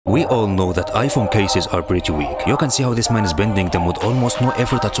We all know that iPhone cases are pretty weak. You can see how this man is bending them with almost no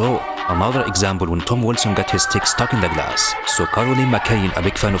effort at all. Another example when Tom Wilson got his stick stuck in the glass. So Caroline McCain, a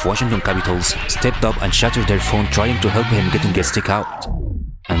big fan of Washington Capitals, stepped up and shattered their phone trying to help him getting his stick out.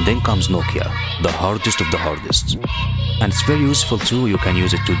 And then comes Nokia, the hardest of the hardest. And it's very useful too. You can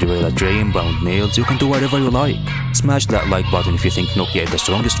use it to drill a drain, pound nails, you can do whatever you like. Smash that like button if you think Nokia is the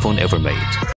strongest phone ever made.